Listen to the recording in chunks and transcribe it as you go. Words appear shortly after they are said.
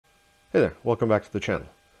Hey there, welcome back to the channel.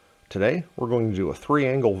 Today we're going to do a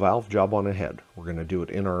 3-angle valve job on a head. We're going to do it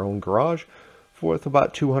in our own garage with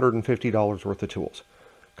about $250 worth of tools.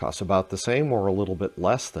 Costs about the same or a little bit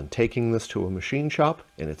less than taking this to a machine shop,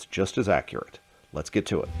 and it's just as accurate. Let's get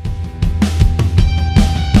to it.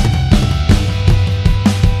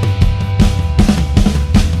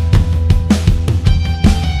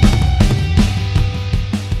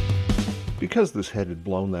 Because this head had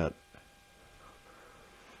blown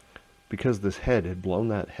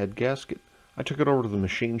that head gasket, I took it over to the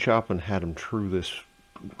machine shop and had him true this.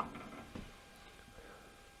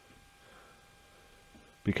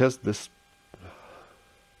 Because this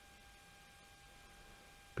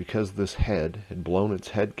head had blown its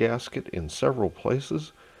head gasket in several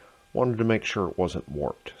places, wanted to make sure it wasn't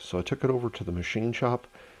warped. So I took it over to the machine shop,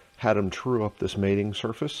 had him true up this mating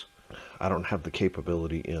surface. I don't have the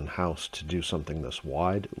capability in-house to do something this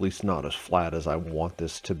wide, at least not as flat as I want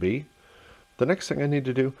this to be. The next thing I need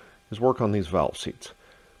to do is work on these valve seats.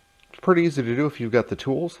 It's pretty easy to do if you've got the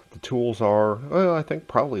tools. The tools are, well, I think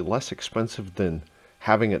probably less expensive than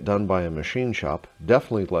having it done by a machine shop.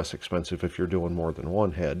 Definitely less expensive if you're doing more than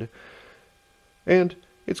one head. And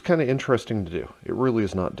it's kind of interesting to do. It really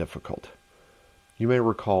is not difficult. You may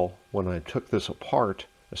recall when I took this apart,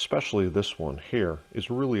 especially this one here,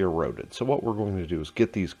 is really eroded. So what we're going to do is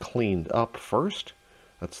get these cleaned up first.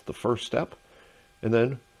 That's the first step. And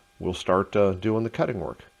then we'll start doing the cutting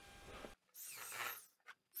work.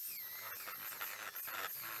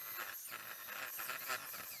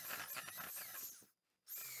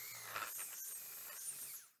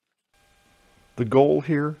 The goal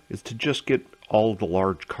here is to just get all of the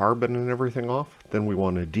large carbon and everything off. Then we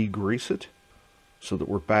want to degrease it so that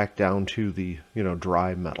we're back down to the,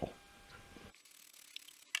 dry metal.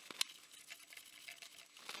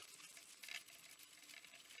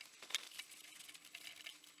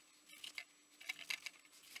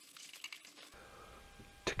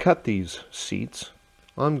 To cut these seats,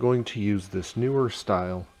 I'm going to use this newer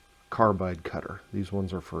style carbide cutter. These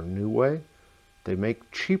ones are for New Way. They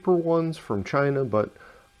make cheaper ones from China, but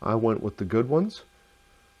I went with the good ones.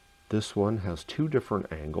 This one has two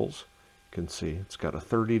different angles. You can see it's got a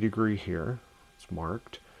 30-degree here, it's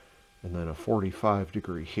marked, and then a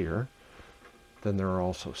 45-degree here. Then there are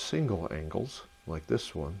also single angles like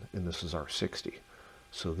this one, and this is our 60.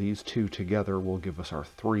 So these two together will give us our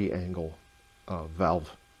 3-angle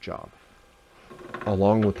valve job.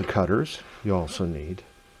 Along with the cutters, you also need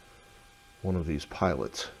one of these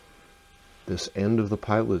pilots. This end of the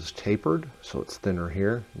pilot is tapered, so it's thinner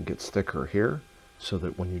here and gets thicker here, so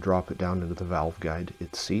that when you drop it down into the valve guide,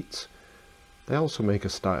 it seats. They also make a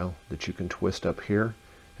style that you can twist up here,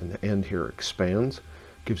 and the end here expands.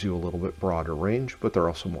 Gives you a little bit broader range, but they're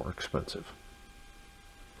also more expensive.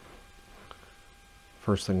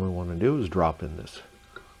 First thing we want to do is drop in this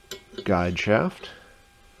guide shaft,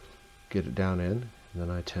 get it down in, and then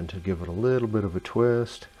I tend to give it a little bit of a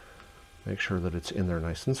twist, make sure that it's in there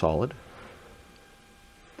nice and solid.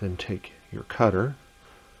 Then take your cutter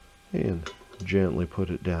and gently put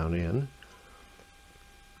it down in.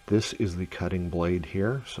 This is the cutting blade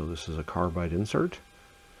here, so this is a carbide insert.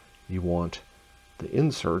 You want the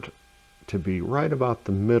insert to be right about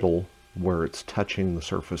the middle where it's touching the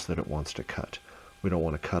surface that it wants to cut. We don't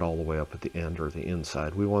want to cut all the way up at the end or the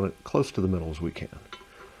inside. We want it close to the middle as we can.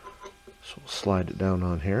 So we'll slide it down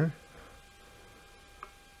on here.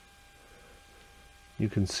 You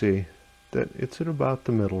can see that it's at about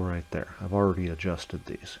the middle right there. I've already adjusted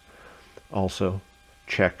these. Also,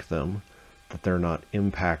 check them that they're not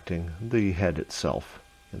impacting the head itself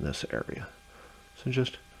in this area. So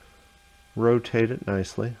just rotate it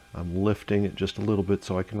nicely. I'm lifting it just a little bit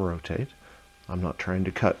so I can rotate. I'm not trying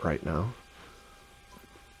to cut right now.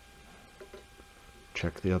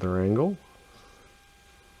 Check the other angle.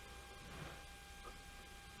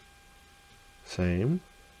 Same.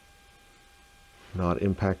 Not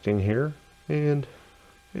impacting here, and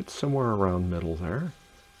it's somewhere around middle there.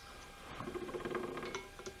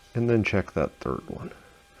 And then check that third one.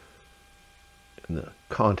 And the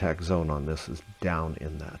contact zone on this is down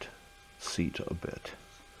in that seat a bit.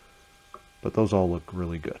 But those all look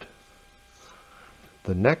really good.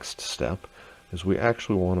 The next step is we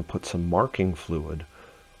actually want to put some marking fluid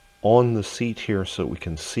on the seat here so we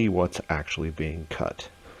can see what's actually being cut.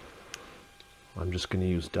 I'm just going to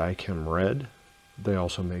use Dicam Red. They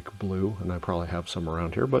also make blue, and I probably have some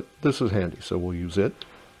around here, but this is handy, so we'll use it.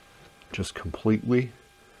 Just completely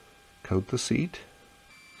coat the seat.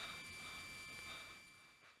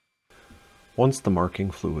 Once the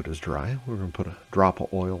marking fluid is dry, we're going to put a drop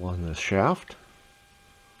of oil on this shaft.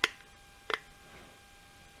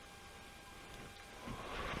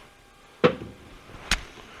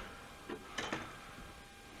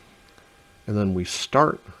 And then we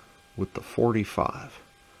start with the 45. So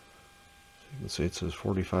you can see it says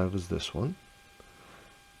 45 is this one.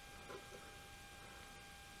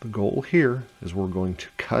 The goal here is we're going to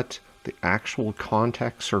cut the actual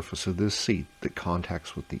contact surface of this seat that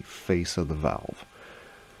contacts with the face of the valve.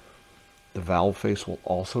 The valve face will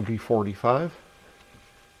also be 45.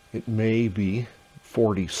 It may be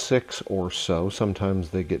 46 or so. Sometimes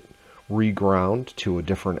they get reground to a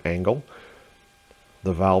different angle.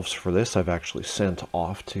 The valves for this I've actually sent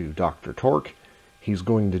off to Dr. Torque. He's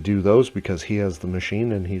going to do those because he has the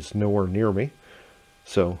machine and he's nowhere near me.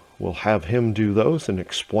 So we'll have him do those and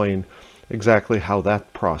explain exactly how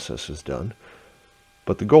that process is done.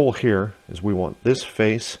 But the goal here is we want this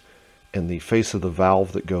face and the face of the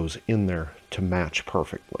valve that goes in there to match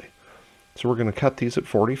perfectly. So we're going to cut these at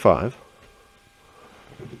 45.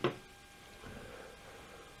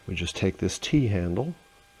 We just take this T-handle,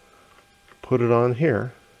 put it on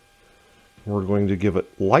here. We're going to give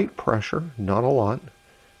it light pressure, not a lot,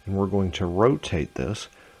 and we're going to rotate this,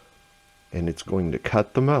 and it's going to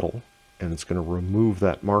cut the metal, and it's going to remove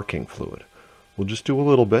that marking fluid. We'll just do a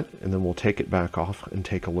little bit, and then we'll take it back off and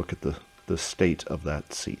take a look at the state of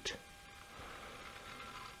that seat.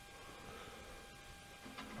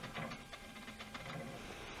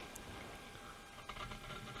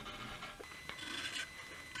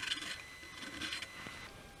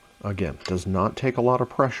 Again, does not take a lot of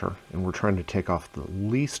pressure, and we're trying to take off the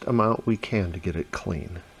least amount we can to get it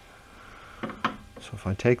clean. So if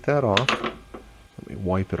I take that off, let me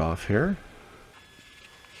wipe it off here.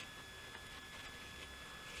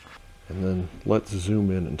 And then let's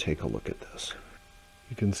zoom in and take a look at this.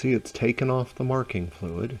 You can see it's taken off the marking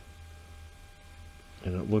fluid,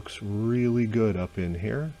 and it looks really good up in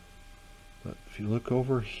here. But if you look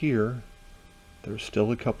over here, there's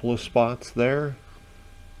still a couple of spots there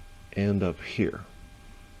and up here.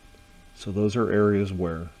 So those are areas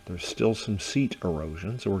where there's still some seat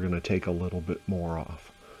erosion, so we're going to take a little bit more off.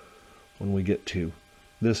 When we get to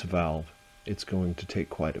this valve, it's going to take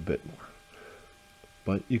quite a bit more.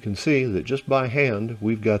 But you can see that just by hand,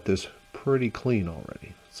 we've got this pretty clean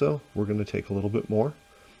already. So we're going to take a little bit more,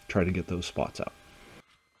 try to get those spots out.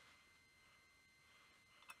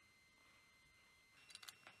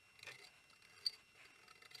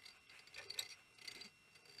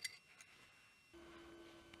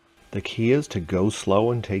 The key is to go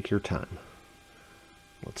slow and take your time.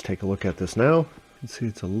 Let's take a look at this now. You can see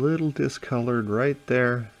it's a little discolored right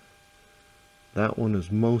there. That one is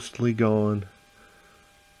mostly gone.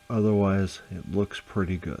 Otherwise, it looks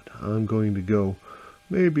pretty good. I'm going to go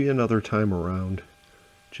maybe another time around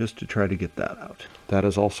just to try to get that out. That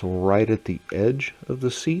is also right at the edge of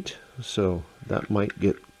the seat, so that might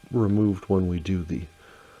get removed when we do the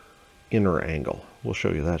inner angle. We'll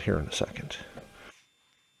show you that here in a second.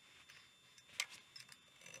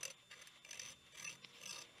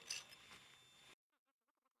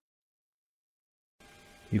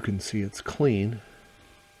 You can see it's clean,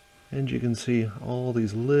 and you can see all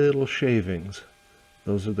these little shavings.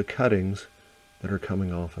 Those are the cuttings that are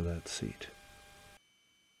coming off of that seat.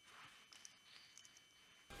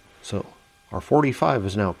 So our 45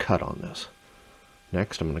 is now cut on this.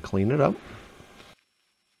 Next, I'm going to clean it up,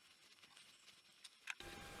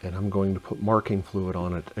 and I'm going to put marking fluid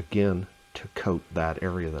on it again to coat that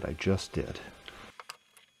area that I just did.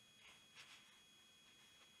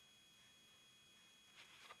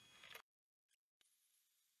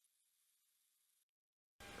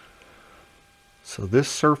 So this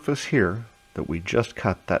surface here that we just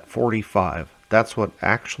cut, that 45, that's what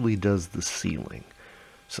actually does the sealing.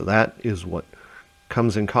 So that is what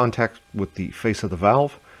comes in contact with the face of the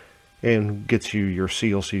valve and gets you your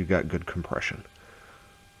seal so you've got good compression.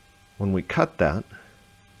 When we cut that,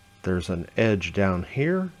 there's an edge down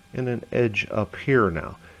here and an edge up here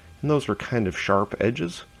now. And those are kind of sharp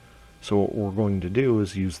edges. So what we're going to do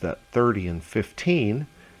is use that 30 and 15,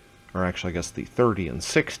 or actually I guess the 30 and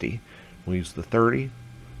 60. We'll use the 30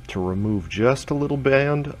 to remove just a little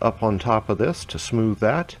band up on top of this to smooth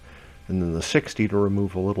that, and then the 60 to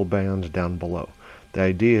remove a little band down below. The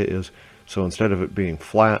idea is, so instead of it being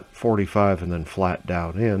flat 45 and then flat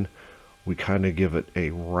down in, we kind of give it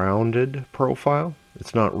a rounded profile.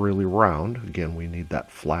 It's not really round. Again, we need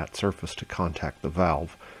that flat surface to contact the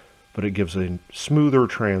valve, but it gives a smoother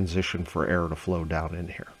transition for air to flow down in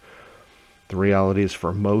here. The reality is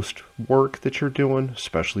for most work that you're doing,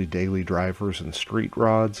 especially daily drivers and street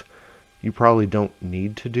rods, you probably don't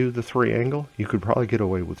need to do the 3 angle. You could probably get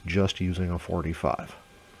away with just using a 45.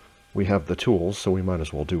 We have the tools, so we might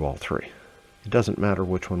as well do all 3. It doesn't matter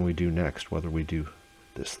which one we do next, whether we do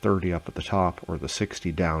this 30 up at the top or the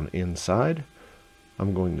 60 down inside.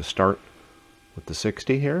 I'm going to start with the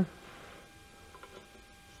 60 here.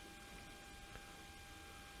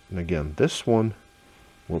 And again, this one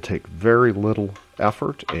will take very little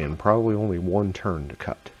effort and probably only one turn to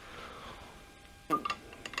cut. We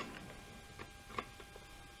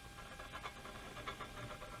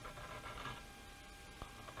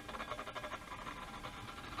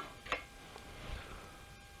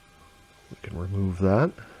can remove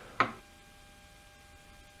that.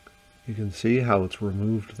 You can see how it's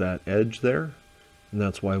removed that edge there, and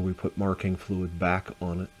that's why we put marking fluid back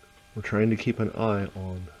on it. We're trying to keep an eye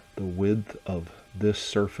on the width of this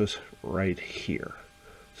surface right here.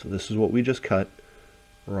 So this is what we just cut.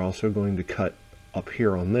 We're also going to cut up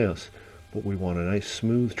here on this, but we want a nice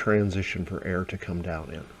smooth transition for air to come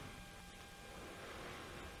down in.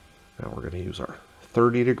 Now we're going to use our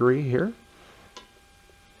 30 degree here.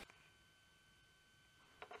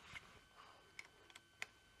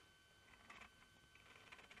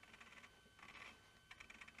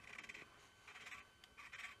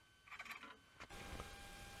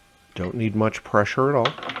 Don't need much pressure at all.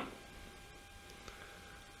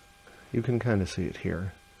 You can kind of see it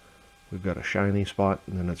here. We've got a shiny spot,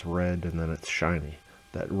 and then it's red, and then it's shiny.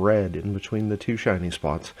 That red in between the two shiny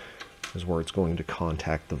spots is where it's going to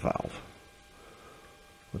contact the valve.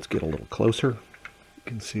 Let's get a little closer. You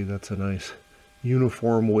can see that's a nice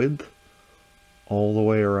uniform width all the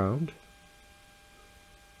way around.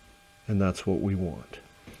 And that's what we want.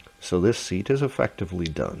 So this seat is effectively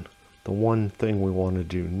done. The one thing we want to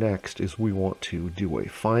do next is we want to do a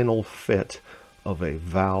final fit of a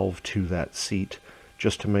valve to that seat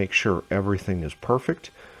just to make sure everything is perfect,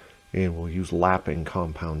 and we'll use lapping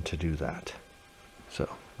compound to do that. So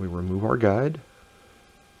we remove our guide.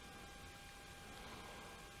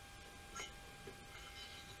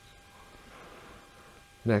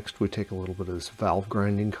 Next we take a little bit of this valve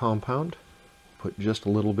grinding compound, put just a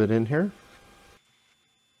little bit in here.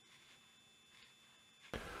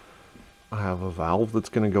 I have a valve that's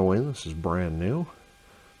going to go in. This is brand new.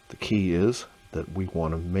 The key is that we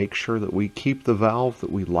want to make sure that we keep the valve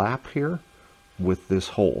that we lap here with this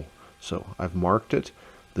hole. So I've marked it.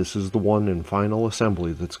 This is the one in final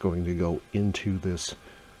assembly that's going to go into this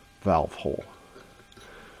valve hole.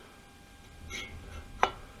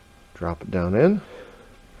 Drop it down in,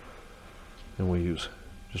 and we use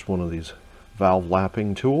just one of these valve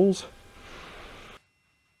lapping tools.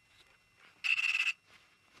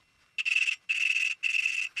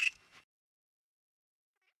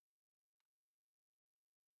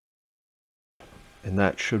 And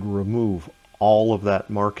that should remove all of that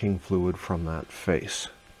marking fluid from that face.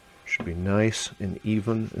 Should be nice and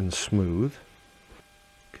even and smooth.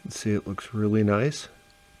 You can see it looks really nice.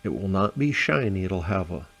 It will not be shiny. It'll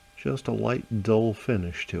have just a light dull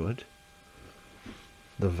finish to it.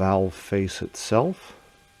 The valve face itself,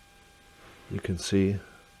 you can see,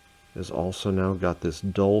 has also now got this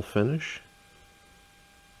dull finish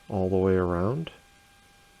all the way around.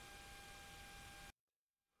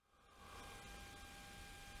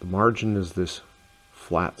 The margin is this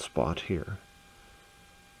flat spot here,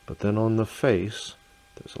 but then on the face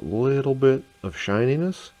there's a little bit of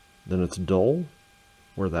shininess, then it's dull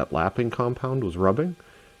where that lapping compound was rubbing,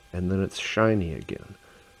 and then it's shiny again.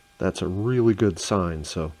 That's a really good sign.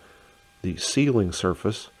 So the sealing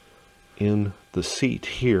surface in the seat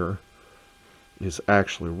here is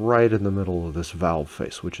actually right in the middle of this valve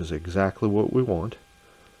face, which is exactly what we want,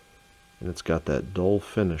 and it's got that dull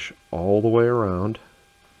finish all the way around.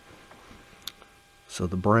 So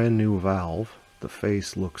the brand new valve, the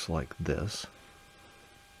face looks like this.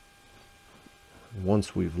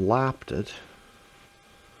 Once we've lapped it,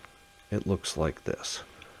 it looks like this.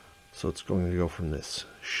 So it's going to go from this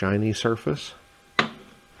shiny surface to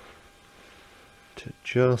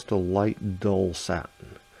just a light dull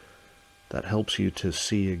satin. That helps you to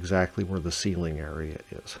see exactly where the sealing area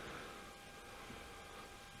is.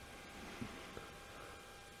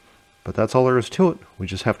 But that's all there is to it. We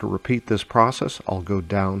just have to repeat this process. I'll go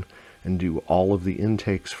down and do all of the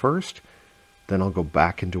intakes first. Then I'll go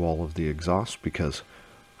back and do all of the exhausts, because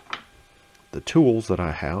the tools that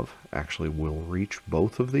I have actually will reach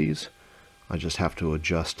both of these. I just have to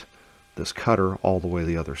adjust this cutter all the way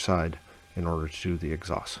the other side in order to do the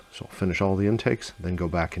exhausts. So I'll finish all the intakes, then go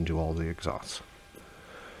back and do all the exhausts.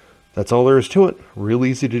 That's all there is to it. Real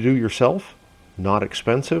easy to do yourself. Not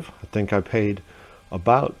expensive. I think I paid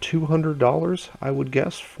about $200, I would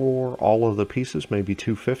guess, for all of the pieces, maybe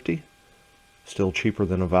 $250. Still cheaper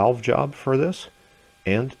than a valve job for this,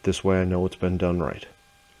 and this way I know it's been done right.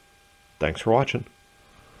 Thanks for watching.